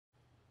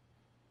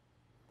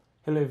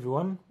Hello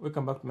everyone,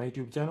 welcome back to my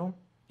YouTube channel.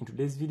 In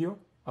today's video,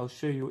 I'll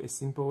show you a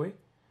simple way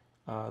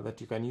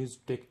that you can use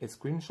to take a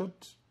screenshot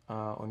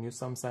on your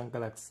Samsung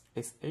Galaxy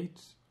S8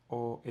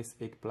 or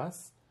S8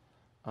 Plus.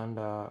 And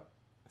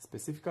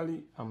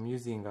specifically, I'm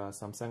using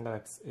Samsung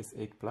Galaxy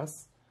S8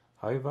 Plus.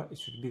 However, it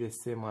should be the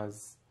same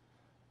as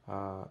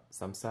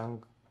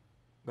Samsung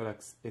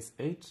Galaxy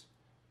S8.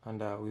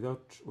 And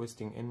without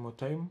wasting any more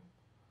time,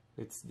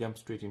 let's jump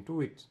straight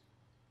into it.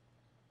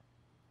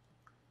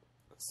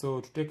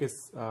 So to take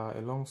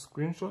a long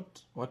screenshot,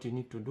 what you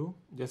need to do,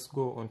 just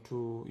go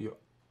onto your,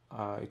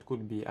 it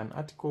could be an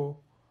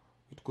article,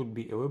 it could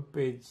be a web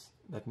page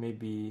that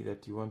maybe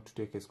that you want to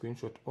take a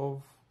screenshot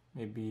of,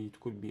 maybe it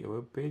could be a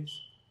web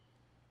page.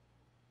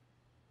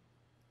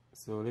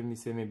 So let me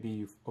say maybe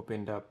you've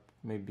opened up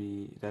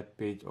maybe that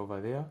page over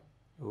there,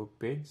 a web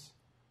page,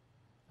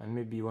 and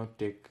maybe you want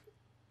to take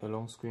a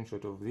long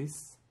screenshot of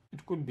this.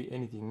 It could be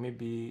anything.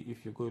 Maybe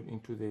if you go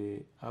into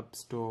the App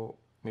Store,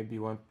 maybe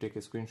you want to take a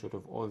screenshot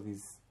of all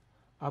these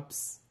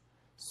apps.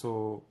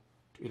 So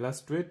to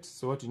illustrate,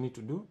 so what you need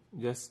to do,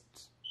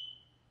 just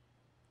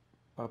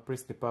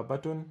press the power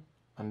button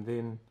and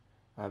then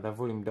the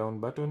volume down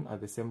button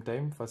at the same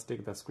time. First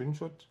take the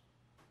screenshot.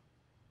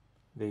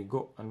 There you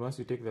go. And once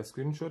you take the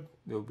screenshot,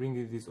 they'll bring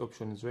you these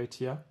options right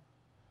here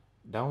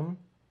down,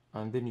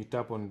 and then you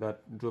tap on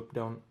that drop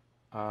down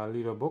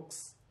little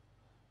box,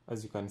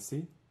 as you can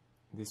see,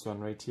 this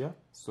one right here.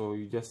 So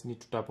you just need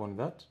to tap on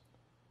that.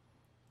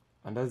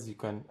 And as you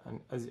can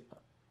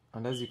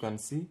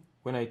see,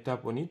 when I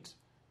tap on it,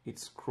 it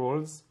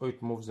scrolls or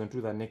it moves on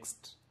to the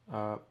next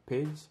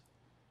page.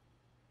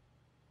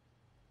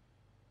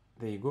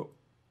 There you go.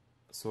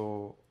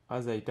 So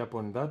as I tap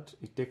on that,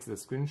 it takes the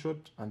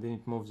screenshot and then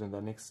it moves on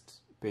the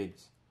next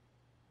page.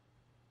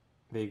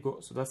 There you go.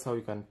 So that's how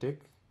you can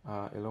take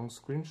a long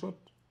screenshot.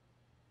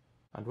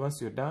 And once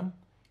you're done,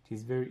 it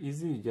is very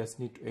easy. You just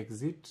need to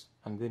exit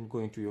and then go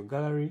into your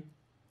gallery,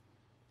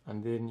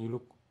 and then you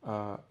look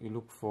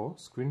for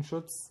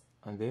screenshots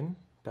and then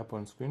tap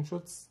on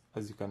screenshots.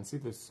 As you can see,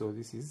 so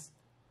this is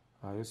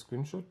your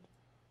screenshot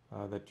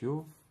that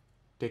you've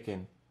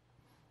taken.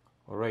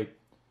 All right,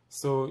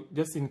 so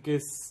just in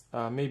case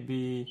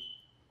you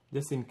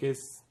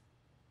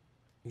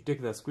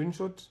take the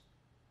screenshot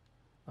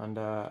and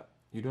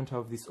you don't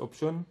have this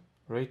option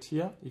right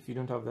here, if you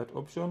don't have that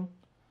option,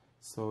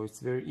 so it's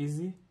very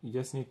easy. You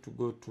just need to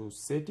go to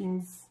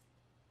settings,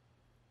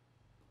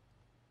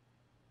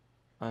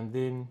 and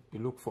then you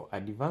look for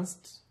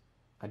advanced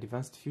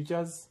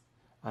features,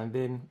 and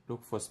then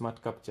look for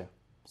smart capture.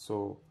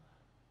 So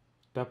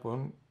tap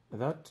on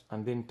that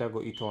and then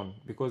toggle it on,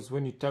 because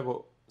when you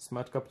toggle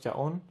smart capture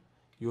on,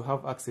 you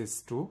have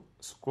access to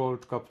scroll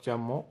to capture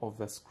more of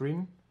the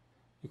screen.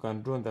 You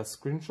can draw the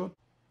screenshot,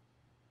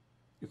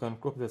 you can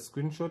crop the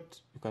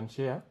screenshot, you can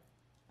share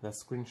the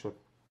screenshot.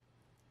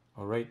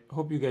 Alright,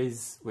 hope you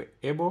guys were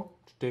able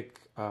to take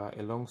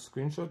a long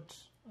screenshot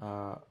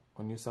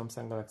on your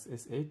Samsung Galaxy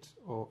S8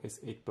 or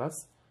S8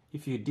 Plus.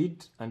 If you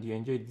did and you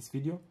enjoyed this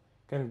video,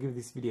 can you give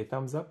this video a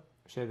thumbs up,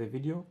 share the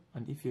video,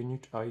 and if you're new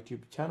to our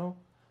YouTube channel,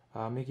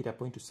 make it a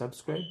point to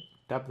subscribe,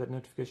 tap that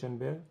notification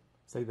bell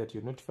so that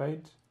you're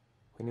notified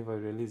whenever I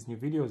release new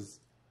videos.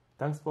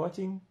 Thanks for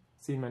watching.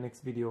 See you in my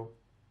next video.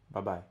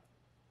 Bye bye.